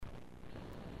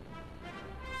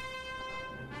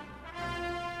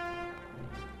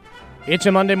It's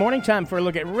a Monday morning, time for a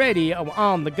look at Radio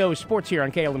on the Go Sports here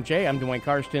on KLMJ. I'm Duane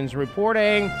Carstens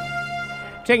reporting.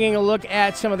 Taking a look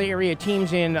at some of the area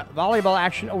teams in volleyball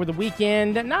action over the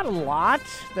weekend. Not a lot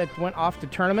that went off to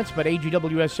tournaments, but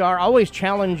AGWSR always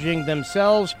challenging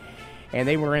themselves. And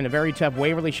they were in a very tough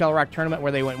Waverly Shell Rock tournament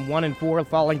where they went 1-4,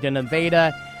 falling to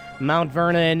Nevada, Mount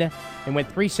Vernon. They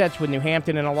went 3 sets with New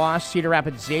Hampton in a loss. Cedar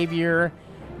Rapids Xavier,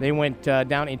 they went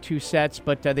down in 2 sets,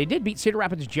 but they did beat Cedar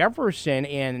Rapids Jefferson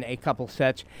in a couple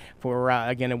sets for,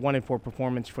 again, a 1-4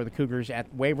 performance for the Cougars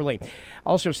at Waverly.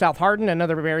 Also, South Hardin,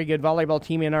 another very good volleyball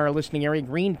team in our listening area.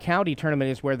 Greene County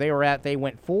tournament is where they were at. They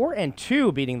went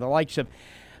 4-2, beating the likes of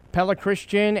Pella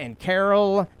Christian and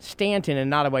Carroll Stanton in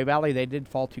Nottoway Valley. They did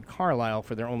fall to Carlisle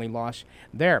for their only loss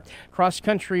there. Cross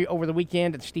country over the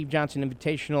weekend at the Steve Johnson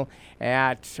Invitational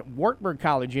at Wartburg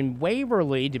College in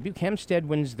Waverly. Dubuque Hempstead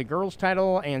wins the girls'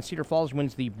 title and Cedar Falls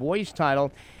wins the boys'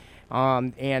 title.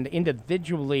 And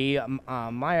individually,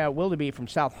 Maya Willoughby from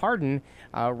South Hardin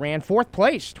ran 4th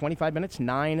place, 25 minutes,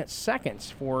 9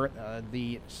 seconds for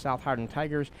the South Hardin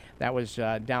Tigers. That was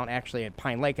down actually at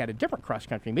Pine Lake at a different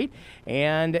cross-country meet.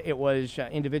 And it was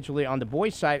individually on the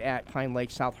boys' side at Pine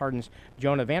Lake. South Hardin's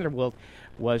Jonah Vanderwilt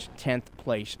was 10th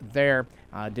place there.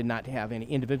 Did not have any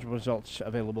individual results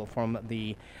available from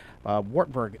the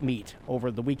Wartburg meet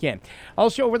over the weekend.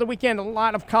 Also over the weekend, a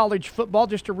lot of college football.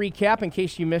 Just to recap, in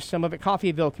case you missed some of it,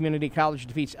 Coffeyville Community College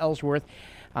defeats Ellsworth.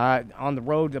 On the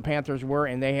road, the Panthers were,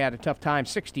 and they had a tough time.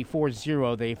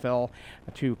 64-0, they fell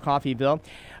to Coffeyville.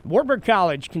 Wartburg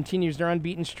College continues their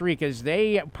unbeaten streak as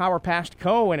they power past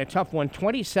Coe in a tough one,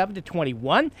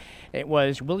 27-21. It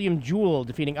was William Jewell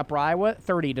defeating Upper Iowa,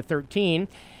 30-13.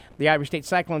 The Iowa State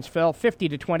Cyclones fell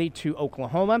 50-20 to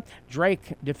Oklahoma.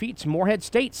 Drake defeats Morehead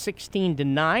State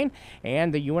 16-9,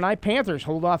 and the UNI Panthers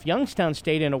hold off Youngstown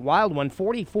State in a wild one,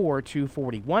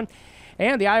 44-41.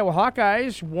 And the Iowa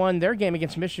Hawkeyes won their game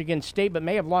against Michigan State, but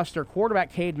may have lost their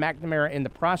quarterback, Cade McNamara, in the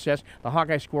process. The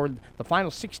Hawkeyes scored the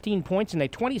final 16 points in a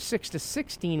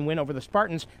 26-16 win over the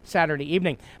Spartans Saturday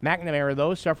evening. McNamara,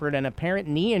 though, suffered an apparent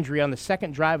knee injury on the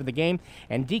second drive of the game,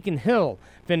 and Deacon Hill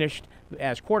finished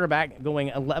as quarterback, going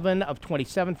 11 of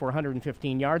 27 for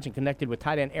 115 yards and connected with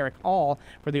tight end Eric Hall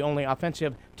for the only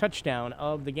offensive touchdown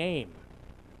of the game.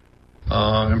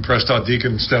 Impressed how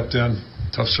Deacon stepped in.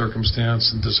 Tough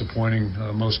circumstance and disappointing,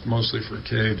 mostly for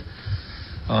Cade.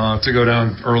 To go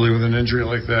down early with an injury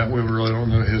like that, we really don't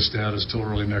know his status till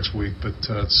early next week, but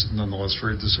it's nonetheless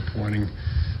very disappointing.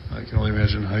 I can only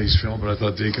imagine how he's feeling, but I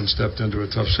thought Deacon stepped into a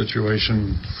tough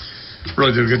situation.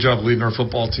 Really did a good job leading our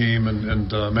football team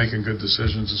and making good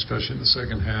decisions, especially in the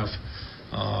second half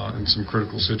in some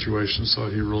critical situations. So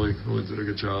he really did a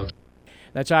good job.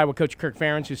 That's Iowa coach Kirk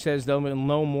Ferentz, who says they'll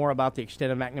know more about the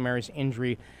extent of McNamara's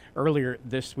injury early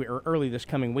this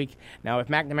coming week. Now, if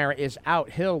McNamara is out,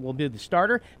 Hill will be the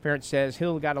starter. Ferentz says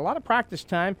Hill got a lot of practice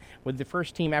time with the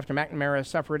first team after McNamara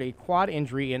suffered a quad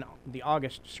injury in the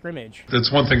August scrimmage.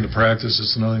 It's one thing to practice;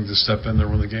 it's another thing to step in there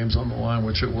when the game's on the line,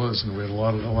 which it was, and we had a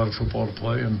lot of football to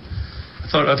play. And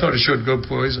I thought he showed good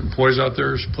poise out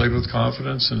there. He played with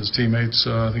confidence, and his teammates,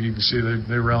 I think you can see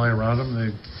they rally around him.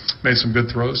 They made some good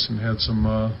throws and had some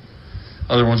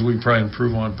other ones we can probably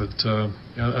improve on. But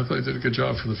I thought he did a good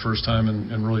job for the first time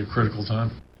in really critical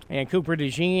time. And Cooper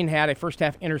DeJean had a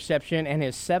first-half interception, and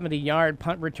his 70-yard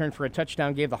punt return for a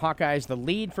touchdown gave the Hawkeyes the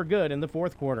lead for good in the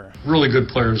fourth quarter. Really good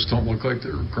players don't look like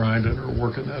they're grinding or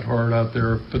working that hard out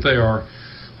there, but they are.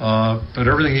 But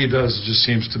everything he does just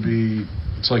seems to be,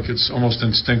 it's like it's almost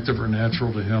instinctive or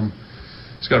natural to him.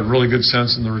 He's got really good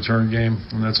sense in the return game,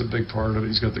 and that's a big part of it.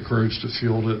 He's got the courage to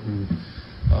field it and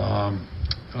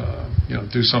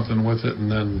do something with it, and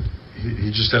then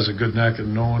he just has a good knack at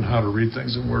knowing how to read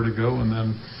things and where to go. And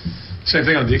then same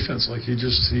thing on defense. Like he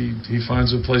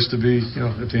finds a place to be,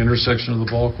 at the intersection of the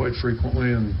ball quite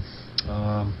frequently, and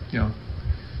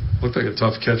looked like a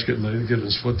tough catch getting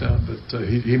his foot down, but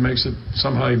he makes it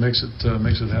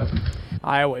happen.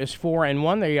 Iowa is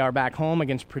 4-1. They are back home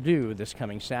against Purdue this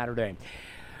coming Saturday.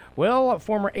 Well,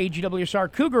 former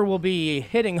AGWSR Cougar will be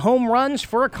hitting home runs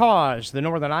for a cause. The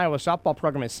Northern Iowa softball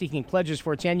program is seeking pledges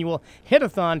for its annual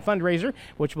Hit-a-thon fundraiser,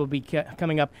 which will be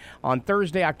coming up on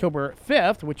Thursday, October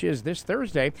 5th, which is this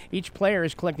Thursday. Each player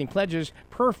is collecting pledges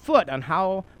per foot on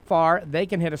how far they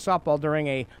can hit a softball during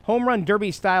a home run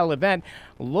derby-style event.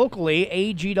 Locally,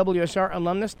 AGWSR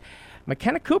alumnus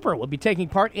McKenna Cooper will be taking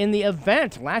part in the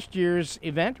event. Last year's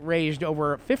event raised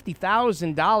over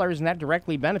 $50,000, and that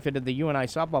directly benefited the UNI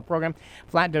softball program.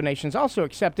 Flat donations also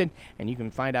accepted, and you can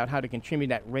find out how to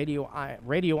contribute at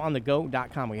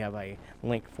radioonthego.com. We have a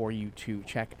link for you to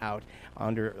check out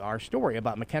under our story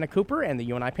about McKenna Cooper and the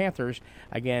UNI Panthers.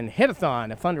 Again,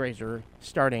 Hit-a-thon, a fundraiser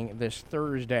starting this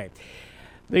Thursday.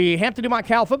 The Hampton-Dumont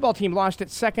Cal football team lost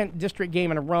its second district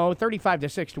game in a row,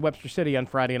 35-6 to Webster City on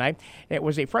Friday night. It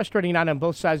was a frustrating night on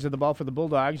both sides of the ball for the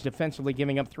Bulldogs, defensively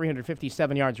giving up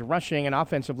 357 yards rushing and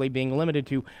offensively being limited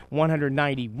to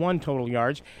 191 total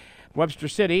yards. Webster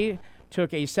City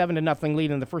took a 7-0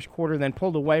 lead in the first quarter, then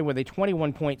pulled away with a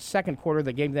 21-point second quarter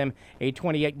that gave them a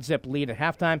 28-zip lead at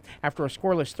halftime. After a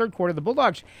scoreless third quarter, the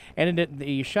Bulldogs ended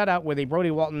the shutout with a Brody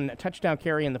Walton touchdown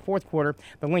carry in the fourth quarter.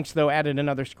 The Lynx, though, added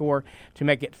another score to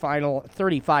make it final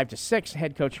 35-6.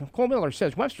 Head coach Cole Miller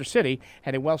says Webster City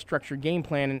had a well-structured game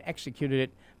plan and executed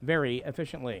it very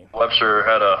efficiently. Webster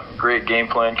had a great game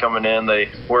plan coming in. They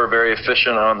were very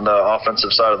efficient on the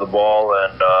offensive side of the ball,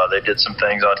 and they did some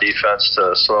things on defense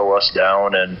to slow us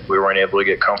down, and we weren't able to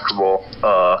get comfortable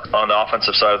on the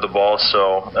offensive side of the ball.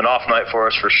 So an off night for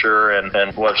us for sure,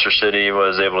 and Webster City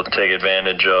was able to take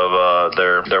advantage of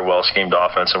their well-schemed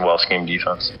offense and well-schemed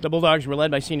defense. The Bulldogs were led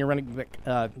by senior running back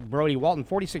Brody Walton,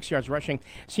 46 yards rushing.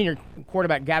 Senior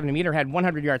quarterback Gavin Meter had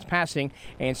 100 yards passing,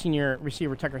 and senior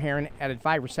receiver Tucker Heron added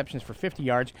 5 receptions for 50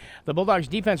 yards. The Bulldogs'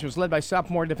 defense was led by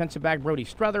sophomore defensive back Brody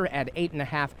Struther at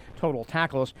 8.5 total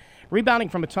tackles. Rebounding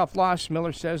from a tough loss,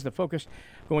 Miller says the focus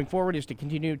going forward is to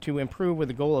continue to improve with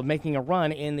the goal of making a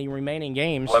run in the remaining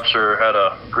games. Webster had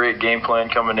a great game plan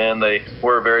coming in. They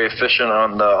were very efficient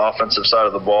on the offensive side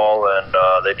of the ball, and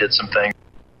they did some things.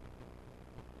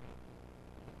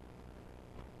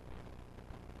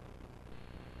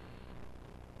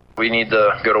 We need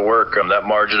to go to work. That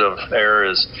margin of error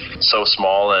is so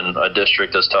small in a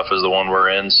district as tough as the one we're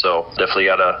in, so definitely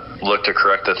got to look to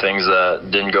correct the things that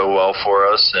didn't go well for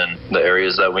us and the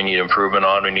areas that we need improvement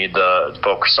on. We need to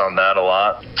focus on that a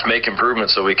lot to make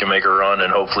improvements so we can make a run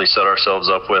and hopefully set ourselves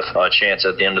up with a chance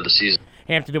at the end of the season.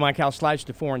 Hampton-Dumont Cal slides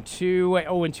to 4-2,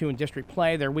 0-2 in district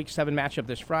play. Their Week 7 matchup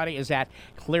this Friday is at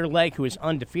Clear Lake, who is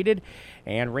undefeated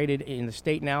and rated in the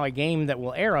state now, a game that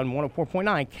will air on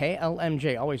 104.9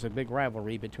 KLMJ. Always a big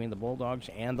rivalry between the Bulldogs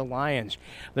and the Lions.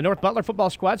 The North Butler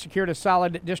football squad secured a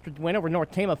solid district win over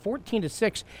North Tama,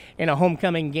 14-6 in a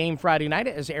homecoming game Friday night,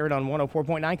 as aired on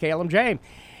 104.9 KLMJ.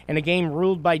 In a game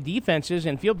ruled by defenses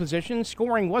and field position,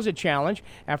 scoring was a challenge.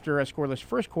 After a scoreless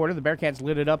first quarter, the Bearcats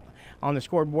lit it up on the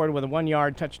scoreboard with a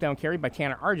 1-yard touchdown carry by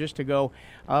Tanner Argis to go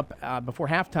up before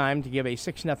halftime to give a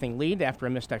 6-0 lead after a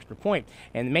missed extra point,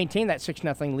 and maintain that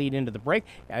 6-0 lead into the break.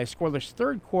 A scoreless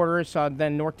third quarter saw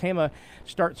then North Tama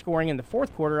start scoring in the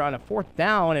fourth quarter on a 4th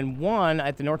down and 1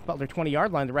 at the North Butler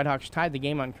 20-yard line. The Redhawks tied the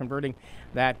game on converting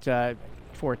that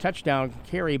for a touchdown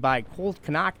carry by Colt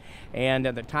Canuck, and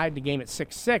that tied the game at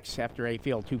 6-6 after a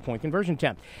failed 2-point conversion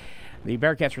attempt. The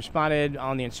Bearcats responded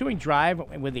on the ensuing drive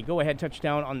with a go-ahead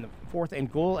touchdown on the 4th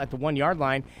and goal at the 1-yard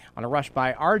line on a rush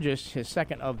by Argis, his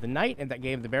second of the night, and that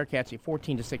gave the Bearcats a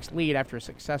 14-6 lead after a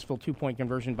successful 2-point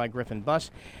conversion by Griffin Buss.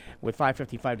 With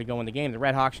 5:55 to go in the game, the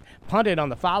Redhawks punted on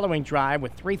the following drive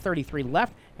with 3:33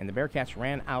 left, and the Bearcats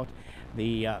ran out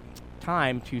the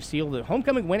time to seal the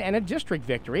homecoming win and a district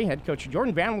victory. Head coach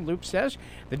Jordan Vanderloop says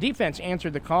the defense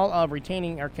answered the call of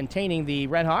containing the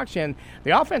Redhawks, and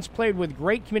the offense played with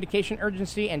great communication,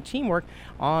 urgency, and teamwork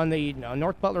on the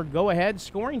North Butler go-ahead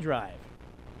scoring drive.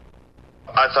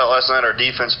 I thought last night our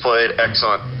defense played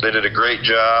excellent. They did a great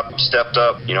job, stepped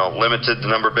up, limited the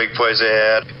number of big plays they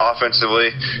had.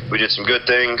 Offensively, we did some good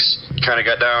things, kind of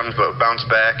got down, but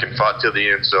bounced back and fought till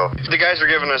the end. So the guys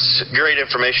were giving us great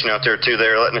information out there, too.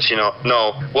 They were letting us,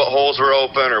 know what holes were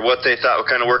open or what they thought would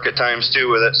kind of work at times,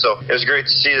 too, with it. So it was great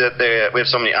to see that we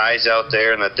have so many eyes out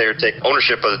there and that they were taking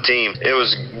ownership of the team. It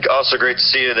was also great to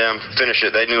see them finish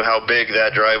it. They knew how big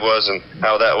that drive was and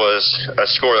how that was a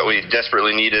score that we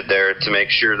desperately needed there to make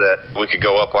sure that we could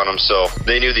go up on them. So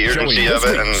they knew the urgency of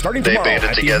it, and they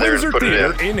banded together and put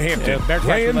it in Hampton.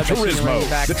 Ryan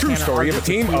Turismo, the true story of a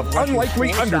team of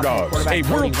unlikely underdogs, a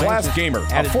world-class gamer,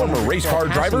 a former race car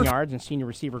driver. Yards, and senior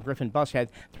receiver Griffin Buss had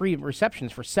 3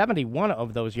 receptions for 71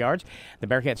 of those yards. The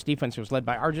Bearcats defense was led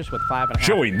by Argis with 5.5.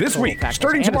 Showing this week,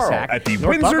 starting tomorrow at the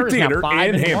Windsor Theater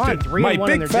in Hampton. My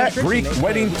Big Fat Greek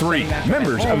Wedding 3.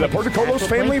 Members of the Portocolos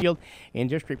family. In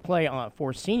district play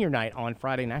for senior night on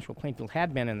Friday, Nashville Plainfield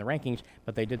had been in the rankings,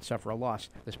 but they did suffer a loss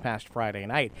this past Friday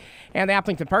night. And the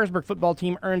Applington-Parkersburg football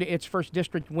team earned its first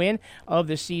district win of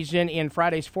the season in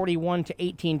Friday's 41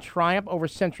 31-18 triumph over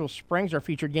Central Springs, our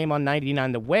featured game on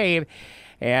 99 The Wave.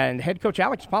 And head coach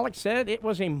Alex Pollock said it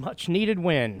was a much-needed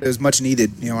win. It was much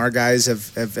needed. Our guys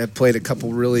have played a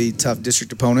couple really tough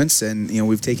district opponents, and,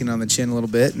 we've taken on the chin a little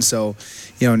bit. And so,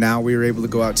 now we were able to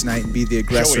go out tonight and be the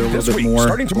aggressor a little bit more,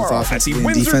 both offensively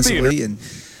and defensively. And,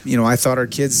 I thought our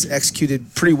kids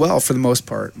executed pretty well for the most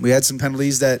part. We had some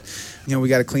penalties that, we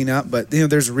got to clean up, but,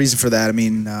 there's a reason for that. I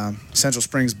mean, Central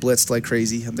Springs blitzed like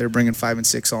crazy. They're bringing 5 and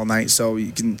 6 all night, so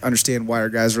you can understand why our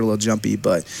guys are a little jumpy.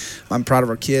 But I'm proud of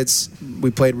our kids.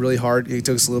 We played really hard. It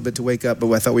took us a little bit to wake up,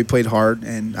 but I thought we played hard.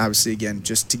 And obviously, again,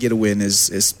 just to get a win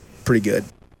is pretty good.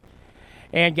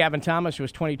 And Gavin Thomas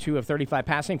was 22 of 35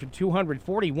 passing for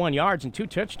 241 yards and 2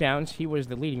 touchdowns. He was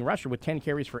the leading rusher with 10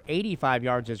 carries for 85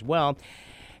 yards as well.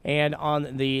 And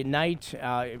on the night,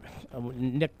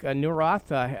 Nick Neuroth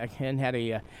again had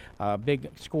a big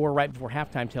score right before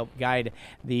halftime to help guide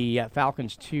the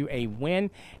Falcons to a win.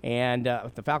 And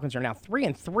the Falcons are now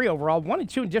 3-3 overall,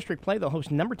 1-2 in district play. They'll host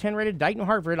number 10 rated Dighton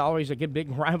Hartford. Always a good big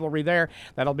rivalry there.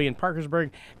 That'll be in Parkersburg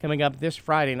coming up this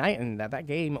Friday night, and that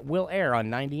game will air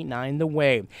on 99 The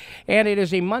Wave. And it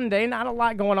is a Monday. Not a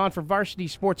lot going on for varsity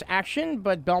sports action,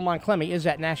 but Belmont Clemmy is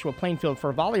at Nashua Plainfield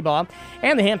for volleyball,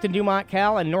 and the Hampton Dumont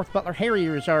Cal and North Butler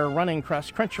Harriers are running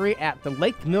cross-country at the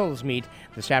Lake Mills meet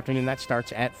this afternoon. That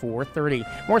starts at 4:30.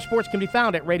 More sports can be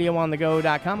found at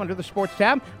radioonthego.com under the Sports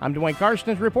tab. I'm Duane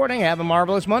Carstens reporting. Have a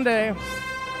marvelous Monday.